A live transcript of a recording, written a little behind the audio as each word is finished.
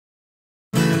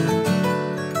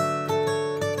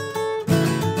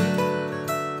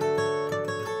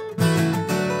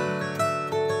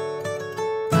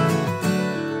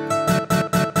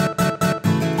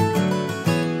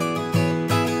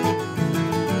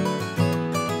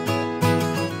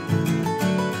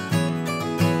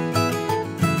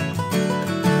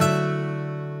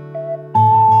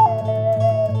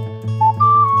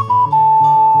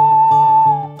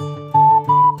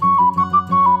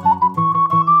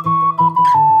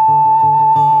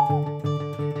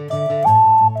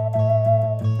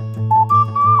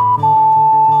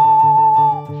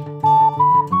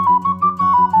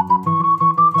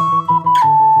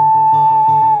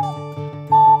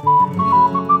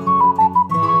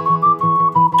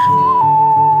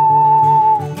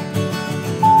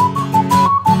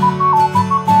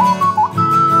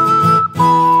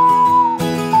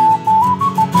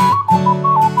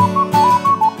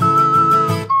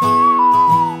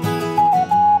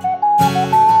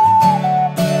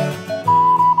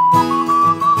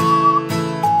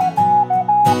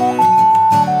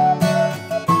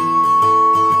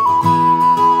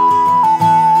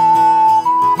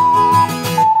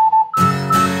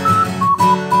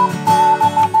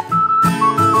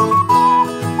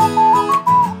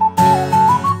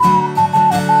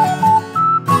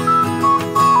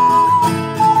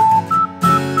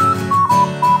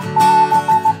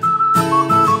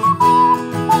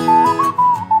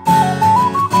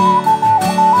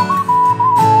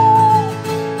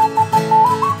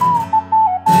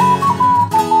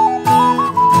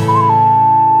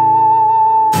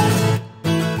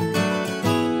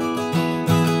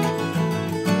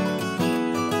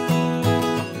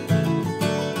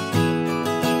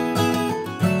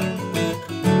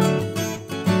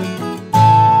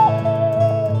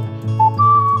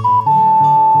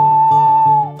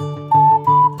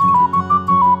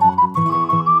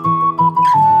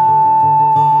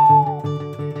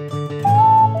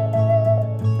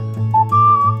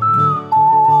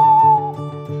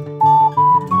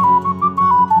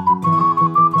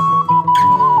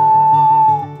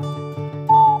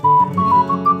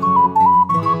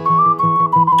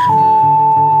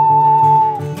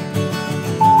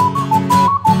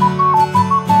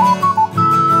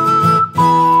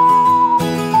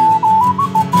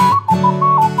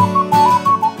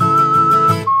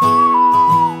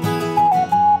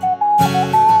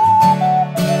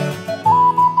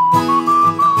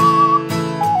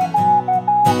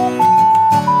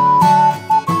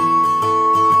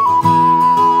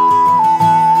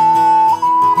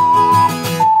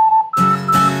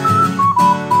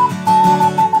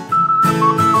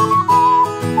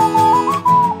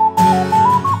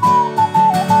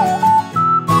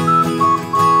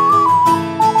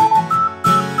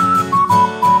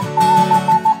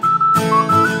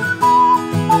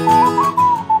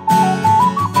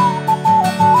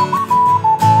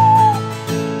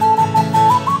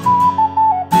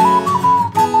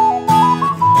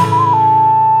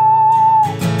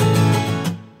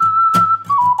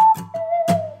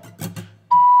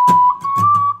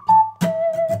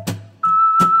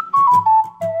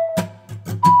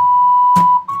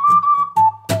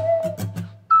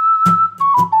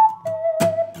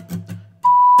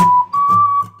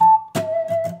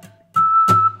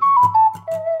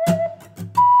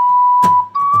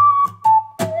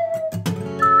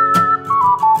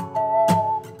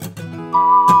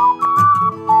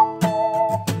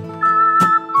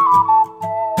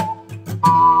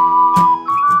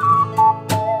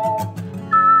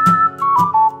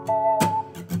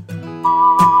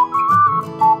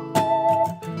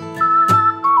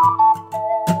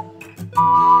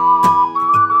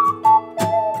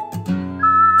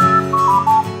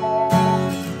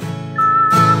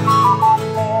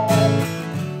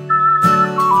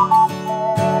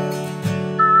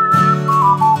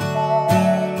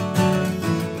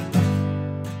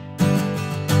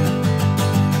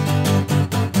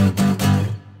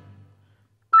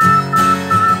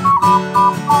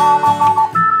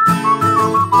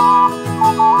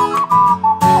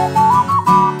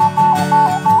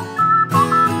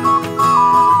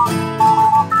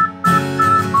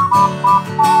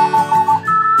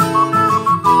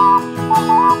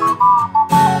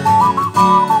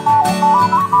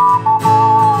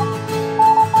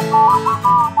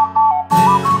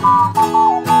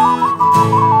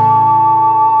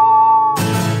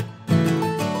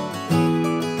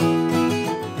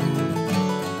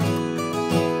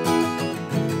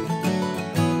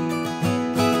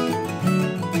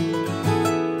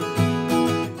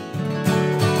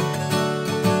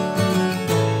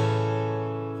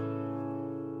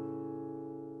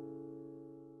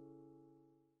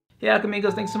Hey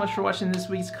amigos, thanks so much for watching this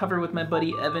week's cover with my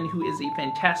buddy Evan, who is a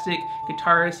fantastic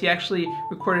guitarist. He actually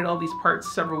recorded all these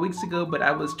parts several weeks ago, but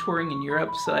I was touring in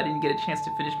Europe, so I didn't get a chance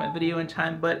to finish my video in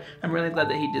time, but I'm really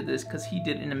glad that he did this because he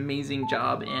did an amazing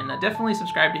job, and definitely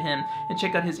subscribe to him and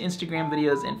check out his Instagram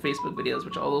videos and Facebook videos,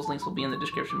 which all those links will be in the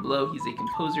description below. He's a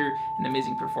composer, an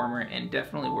amazing performer, and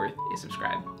definitely worth a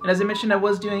subscribe. And as I mentioned, I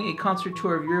was doing a concert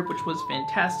tour of Europe, which was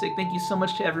fantastic. Thank you so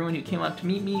much to everyone who came out to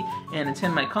meet me and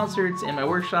attend my concerts and my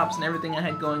workshops and everything I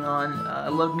had going on. I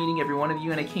loved meeting every one of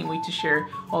you, and I can't wait to share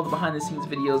all the behind the scenes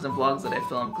videos and vlogs that I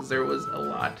filmed, because there was a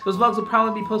lot. Those vlogs will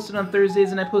probably be posted on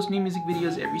Thursdays, and I post new music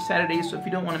videos every Saturday, so if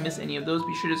you don't want to miss any of those,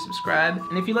 be sure to subscribe.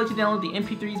 And if you'd like to download the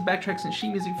MP3s, backtracks, and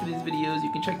sheet music for these videos,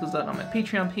 you can check those out on my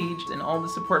Patreon page, and all the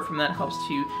support from that helps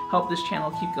to help this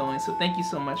channel keep going, so thank you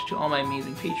so much to all my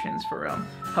amazing patrons for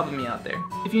helping me out there.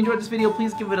 If you enjoyed this video,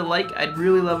 please give it a like. I'd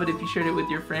really love it if you shared it with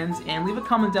your friends, and leave a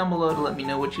comment down below to let me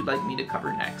know what you'd like me to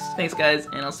cover next. Thanks guys,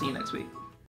 and I'll see you next week.